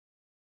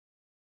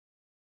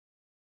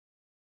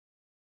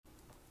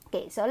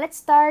Okay, so let's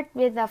start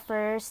with the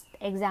first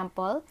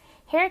example.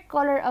 Hair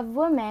color of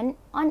women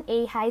on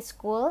a high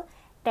school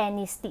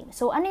tennis team.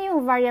 So, ano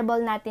yung variable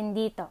natin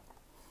dito?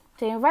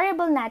 So, yung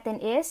variable natin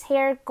is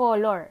hair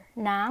color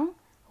ng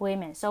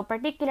women. So,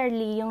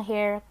 particularly yung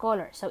hair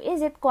color. So,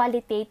 is it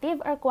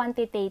qualitative or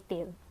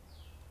quantitative?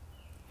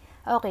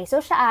 Okay,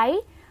 so siya ay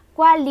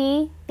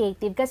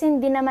qualitative kasi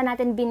hindi naman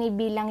natin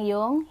binibilang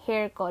yung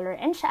hair color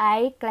and siya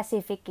ay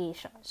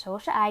classification. So,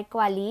 siya ay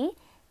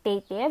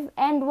qualitative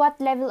and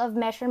what level of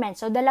measurement?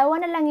 So,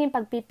 dalawa na lang yung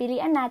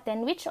pagpipilian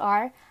natin which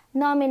are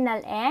nominal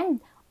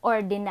and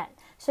ordinal.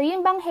 So, yung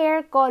bang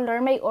hair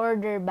color, may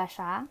order ba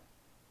siya?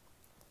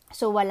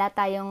 So, wala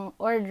tayong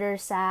order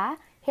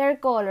sa hair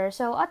color.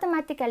 So,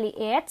 automatically,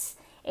 it's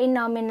a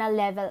nominal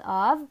level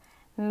of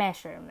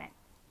measurement.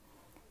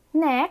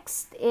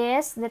 Next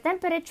is the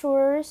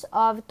temperatures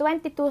of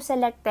 22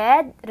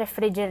 selected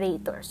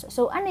refrigerators.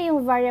 So, ano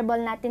yung variable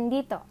natin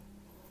dito?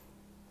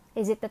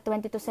 Is it the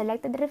 22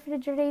 selected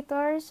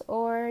refrigerators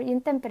or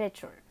yung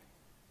temperature?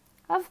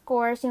 Of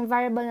course, yung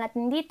variable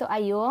natin dito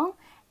ay yung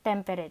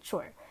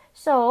temperature.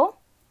 So,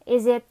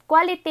 is it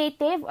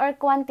qualitative or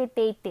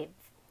quantitative?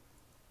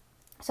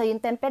 So, yung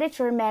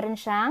temperature, meron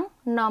siyang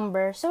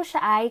number. So,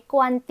 siya ay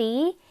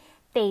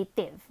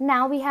quantitative.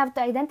 Now, we have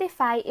to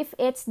identify if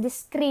it's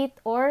discrete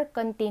or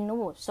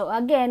continuous. So,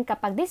 again,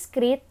 kapag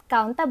discrete,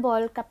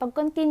 countable. Kapag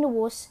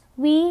continuous,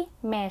 we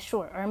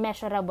measure or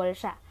measurable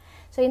siya.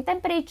 So, yung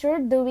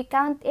temperature, do we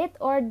count it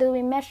or do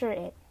we measure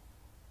it?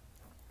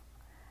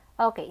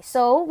 Okay,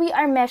 so, we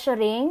are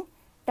measuring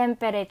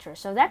temperature.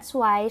 So, that's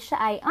why siya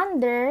ay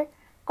under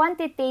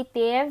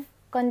quantitative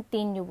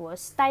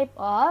continuous type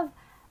of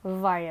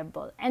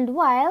variable. And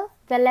while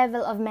the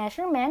level of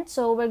measurement,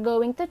 so we're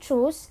going to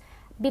choose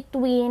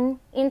between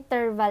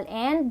interval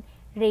and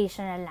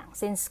ratio na lang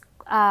since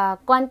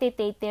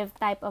quantitative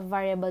type of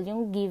variable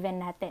yung given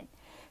natin.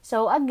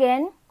 So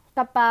again,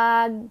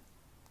 kapag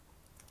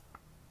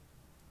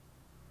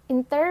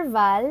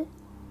interval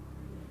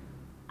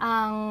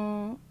ang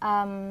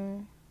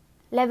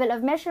level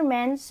of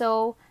measurement,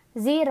 so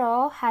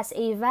 0 has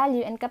a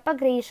value and kapag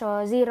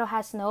ratio, 0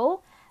 has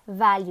no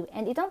value.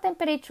 And itong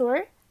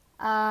temperature,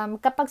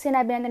 kapag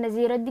sinabi natin na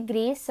 0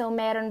 degrees, so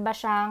meron ba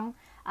siyang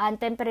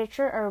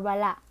temperature or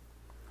wala?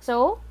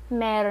 So,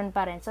 meron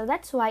pa rin. So,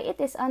 that's why it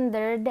is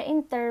under the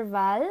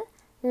interval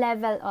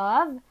level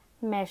of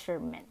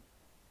measurement.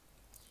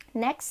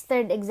 Next,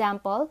 third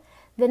example,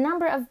 the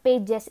number of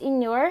pages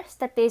in your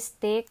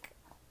statistics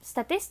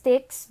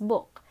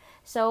book.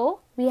 So,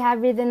 we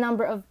have here the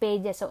number of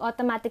pages. So,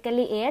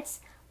 automatically,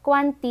 it's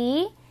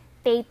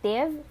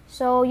quantitative.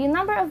 So, yung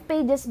number of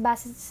pages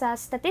base sa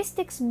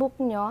statistics book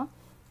nyo,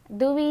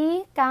 do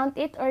we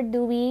count it or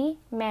do we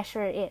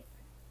measure it?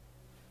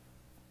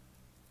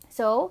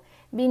 So,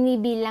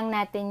 binibilang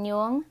natin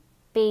yung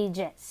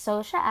pages.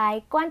 So, siya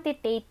ay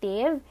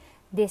quantitative,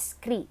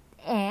 discrete.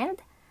 And,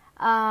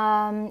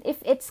 if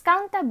it's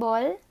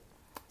countable,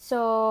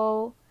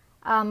 so,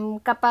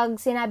 kapag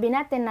sinabi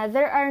natin na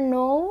there are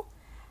no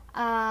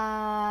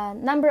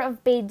number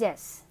of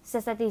pages sa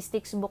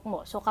statistics book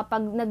mo. So,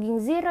 kapag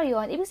naging 0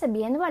 yon, ibig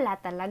sabihin wala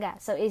talaga.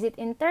 So, is it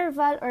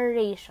interval or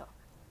ratio?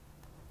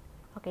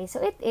 Okay,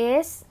 so it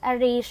is a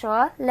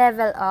ratio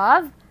level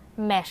of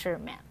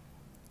measurement.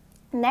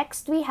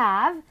 Next, we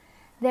have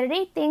the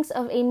ratings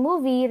of a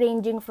movie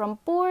ranging from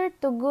poor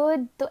to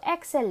good to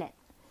excellent.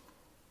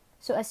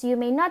 So, as you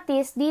may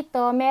notice,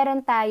 dito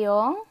meron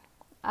tayong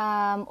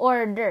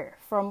order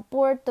from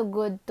poor to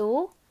good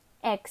to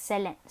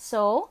excellent.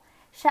 So,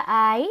 siya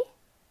ay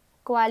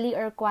quali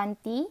or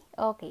quanti.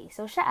 Okay,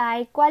 so siya ay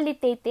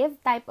qualitative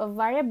type of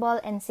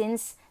variable and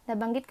since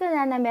nabanggit ko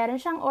na meron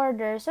siyang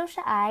order, so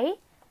siya ay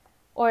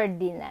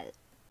ordinal.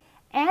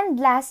 And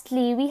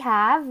lastly, we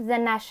have the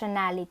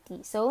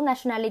nationality. So,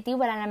 nationality,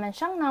 wala naman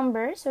siyang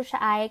number. So, siya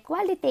ay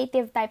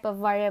qualitative type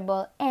of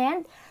variable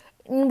and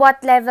in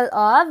what level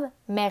of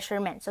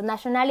measurement. So,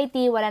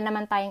 nationality, wala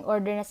naman tayong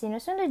order na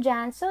sinusunod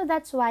dyan. So,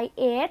 that's why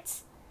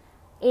it's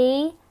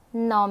a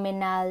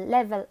nominal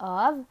level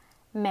of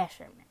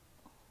measurement.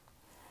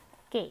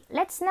 Okay,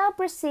 let's now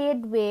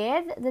proceed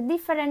with the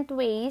different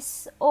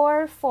ways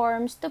or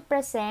forms to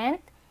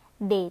present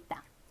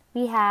data.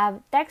 We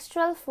have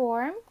textual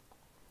form,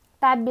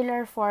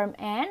 tabular form,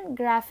 and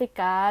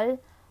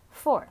graphical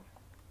form.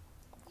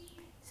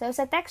 So,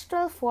 sa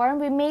textual form,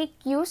 we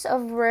make use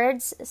of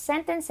words,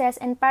 sentences,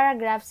 and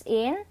paragraphs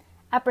in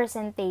a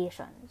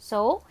presentation.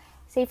 So,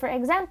 say for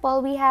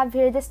example, we have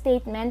here the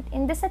statement,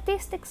 in the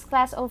statistics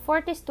class of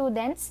 40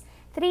 students,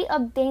 3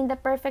 obtained the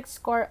perfect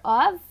score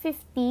of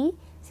 50,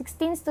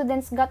 16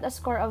 students got a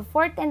score of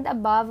 40 and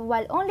above,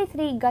 while only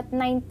 3 got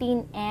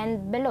 19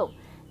 and below.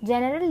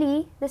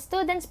 Generally, the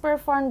students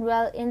performed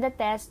well in the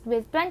test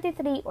with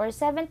 23 or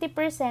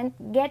 70%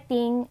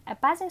 getting a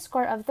passing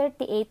score of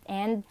 38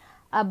 and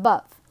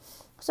above.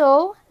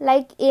 So,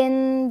 like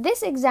in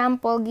this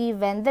example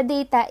given, the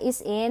data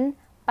is in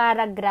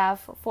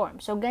paragraph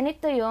form. So,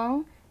 ganito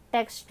yung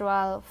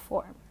textual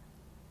form.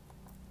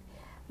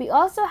 We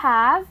also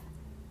have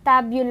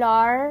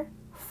tabular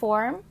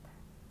form.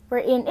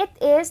 wherein it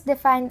is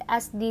defined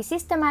as the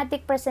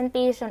systematic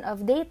presentation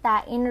of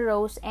data in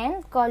rows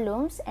and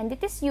columns, and it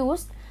is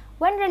used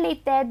when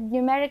related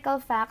numerical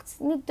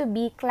facts need to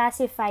be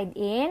classified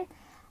in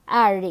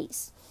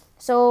arrays.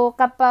 So,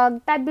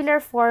 kapag tabular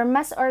form,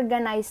 mas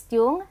organized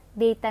yung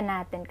data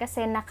natin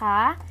kasi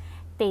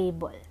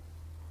naka-table.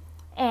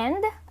 And,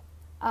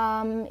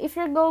 if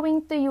you're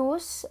going to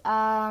use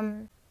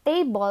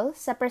table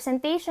sa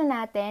presentation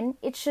natin,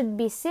 it should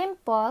be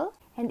simple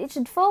and it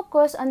should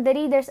focus on the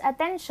reader's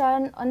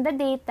attention on the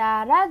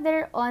data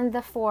rather on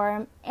the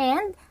form,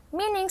 and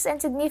meanings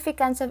and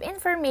significance of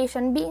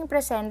information being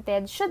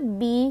presented should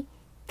be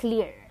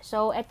clear.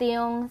 So, ito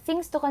yung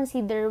things to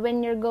consider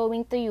when you're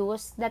going to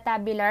use the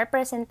tabular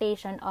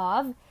presentation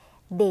of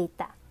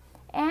data.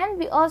 And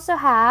we also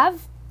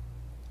have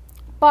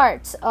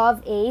parts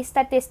of a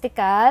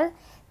statistical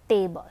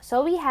table.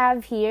 So, we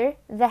have here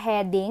the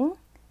heading,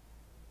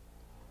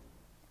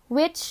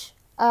 which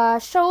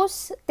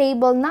shows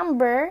table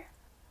number,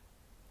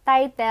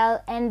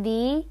 title, and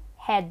the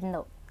head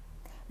note.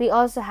 We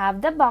also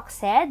have the box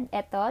head,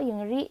 ito,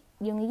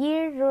 yung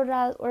year,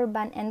 rural,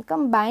 urban, and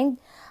combined,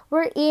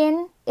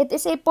 wherein it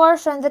is a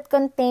portion that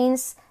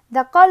contains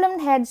the column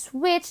heads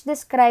which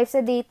describes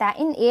the data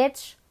in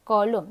each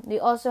column. We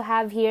also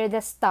have here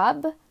the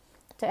stub.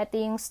 So, ito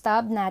yung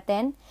stub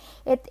natin.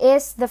 It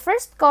is the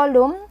first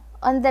column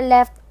on the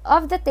left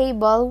of the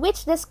table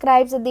which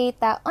describes the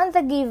data on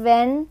the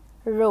given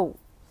row.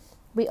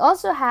 We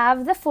also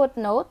have the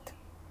footnote,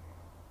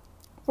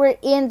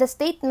 wherein the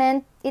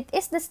statement, it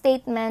is the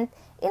statement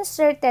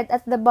inserted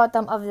at the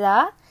bottom of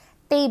the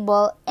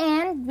table,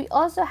 and we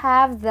also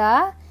have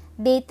the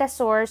data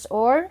source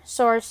or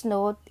source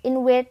note,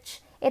 in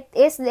which it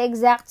is the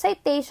exact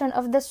citation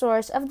of the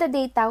source of the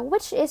data,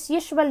 which is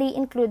usually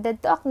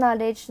included to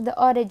acknowledge the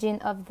origin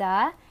of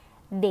the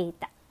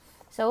data.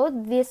 So,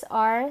 these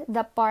are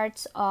the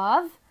parts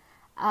of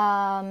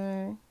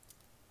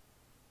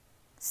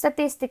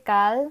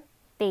statistical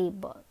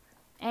table.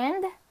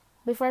 And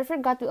before I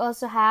forgot, we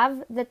also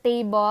have the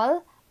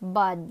table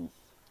body.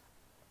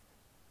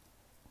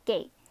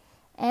 Okay.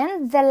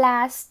 And the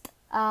last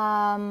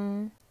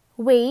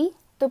way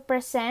to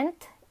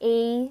present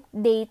a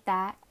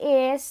data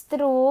is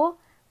through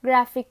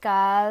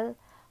graphical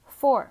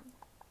form.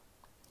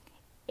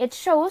 It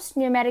shows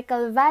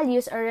numerical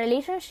values or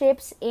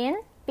relationships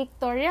in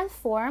pictorial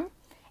form,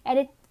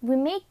 and we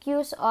make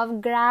use of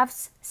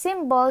graphs,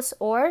 symbols,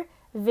 or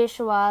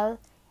visual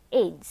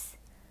aids.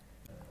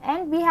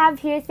 And we have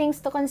here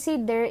things to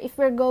consider if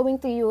we're going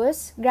to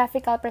use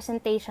graphical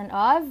presentation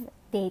of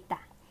data.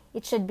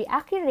 It should be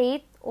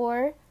accurate,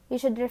 or we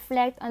should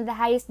reflect on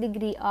the highest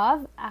degree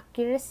of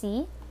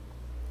accuracy.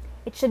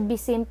 It should be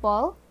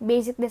simple.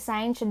 Basic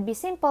design should be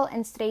simple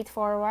and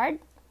straightforward.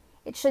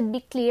 It should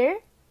be clear.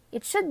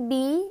 It should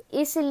be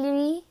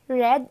easily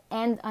read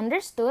and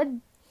understood.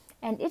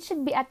 And it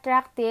should be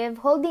attractive,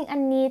 holding a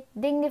neat,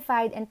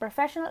 dignified, and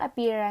professional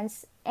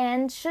appearance,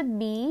 and should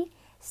be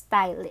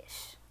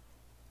stylish.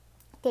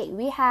 Okay,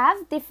 we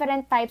have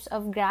different types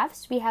of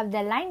graphs. We have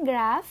the line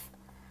graph,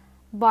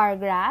 bar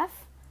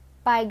graph,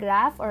 pie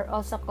graph, or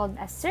also called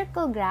a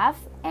circle graph,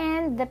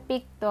 and the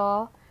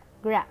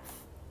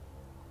pictograph.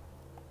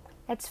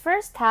 Let's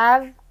first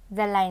have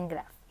the line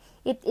graph.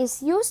 It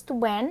is used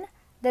when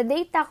the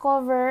data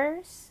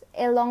covers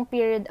a long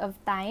period of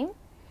time,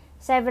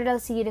 several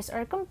series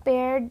are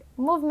compared,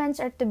 movements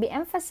are to be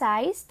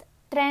emphasized,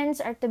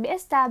 trends are to be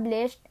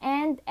established,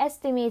 and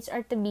estimates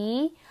are to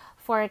be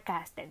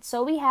forecasted.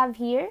 So, we have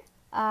here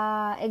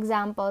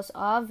examples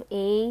of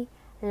a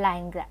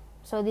line graph.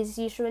 So, this is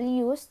usually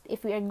used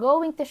if we are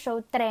going to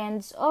show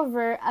trends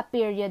over a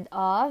period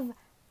of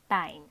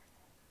time.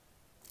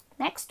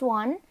 Next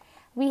one,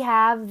 we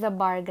have the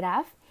bar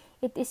graph.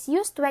 It is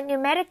used when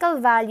numerical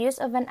values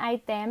of an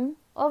item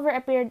over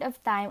a period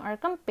of time are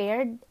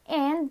compared,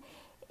 and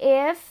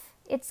if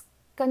it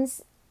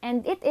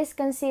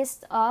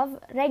consists of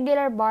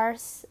regular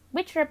bars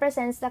which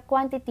represents the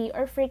quantity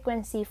or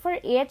frequency for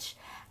each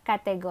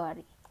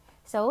category.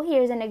 So,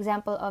 here's an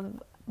example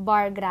of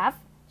bar graph.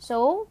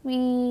 So,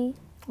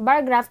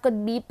 bar graph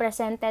could be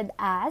presented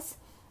as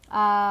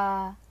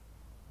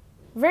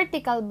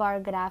vertical bar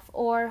graph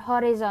or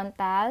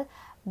horizontal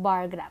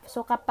bar graph.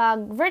 So,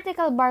 kapag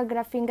vertical bar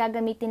graph yung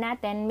gagamitin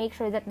natin, make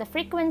sure that the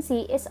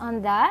frequency is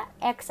on the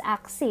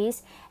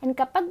x-axis. And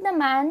kapag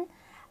naman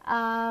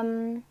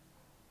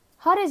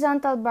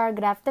horizontal bar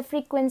graph, the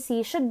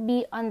frequency should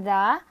be on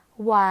the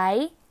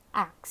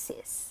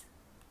y-axis.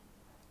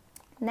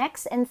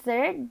 Next and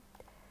third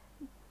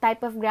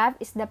type of graph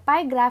is the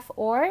pie graph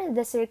or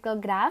the circle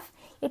graph.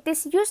 It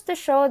is used to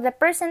show the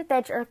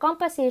percentage or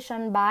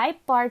composition by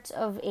parts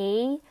of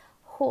a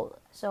whole.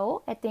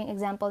 So, ito yung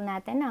example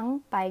natin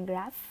ng pie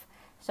graph.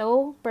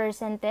 So,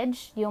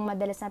 percentage yung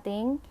madalas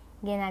nating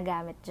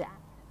ginagamit dyan.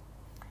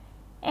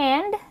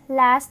 And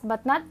last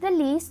but not the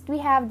least,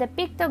 we have the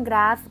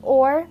pictograph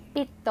or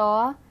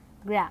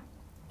pictogram.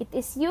 It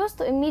is used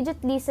to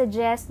immediately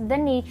suggest the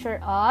nature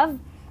of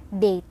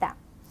data.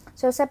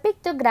 So, sa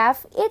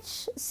pictograph,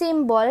 each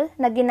symbol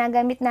na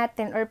ginagamit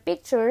natin or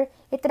picture,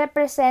 it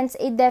represents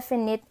a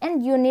definite and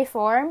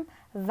uniform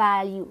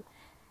value.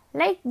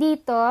 Like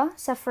dito,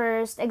 sa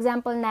first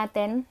example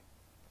natin,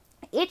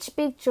 each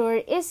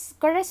picture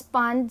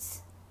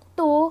corresponds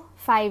to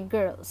 5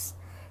 girls.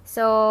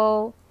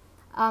 So,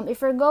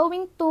 if we're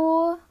going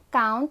to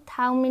count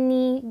how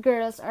many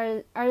girls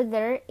are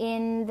there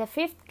in the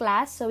 5th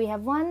class, so we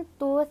have 1,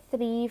 2,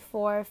 3,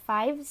 4,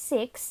 5,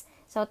 6.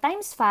 So,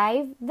 times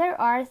 5, there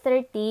are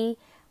 30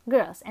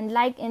 girls. And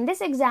like in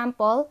this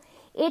example,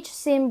 each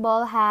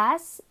symbol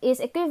is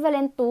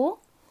equivalent to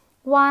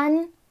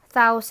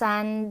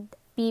 1,000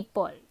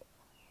 people.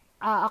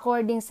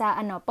 According sa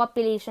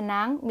population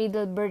ng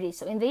Middlebury.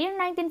 So, in the year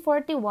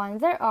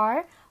 1941, there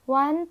are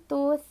 1,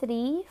 2,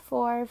 3,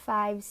 4,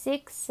 5,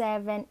 6,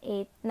 7,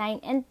 8, 9,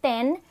 and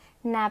 10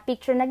 na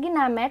picture na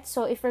ginamit.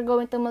 So, if we're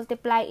going to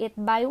multiply it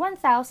by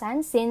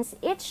 1,000, since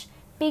each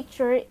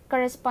picture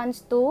corresponds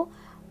to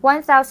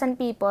 1,000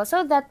 people,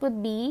 so that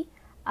would be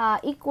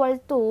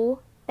equal to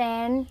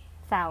 10,000.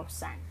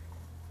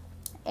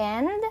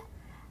 And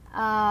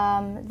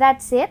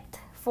that's it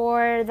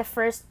for the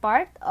first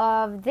part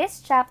of this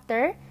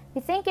chapter.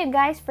 We thank you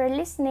guys for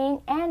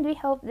listening and we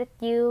hope that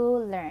you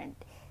learned.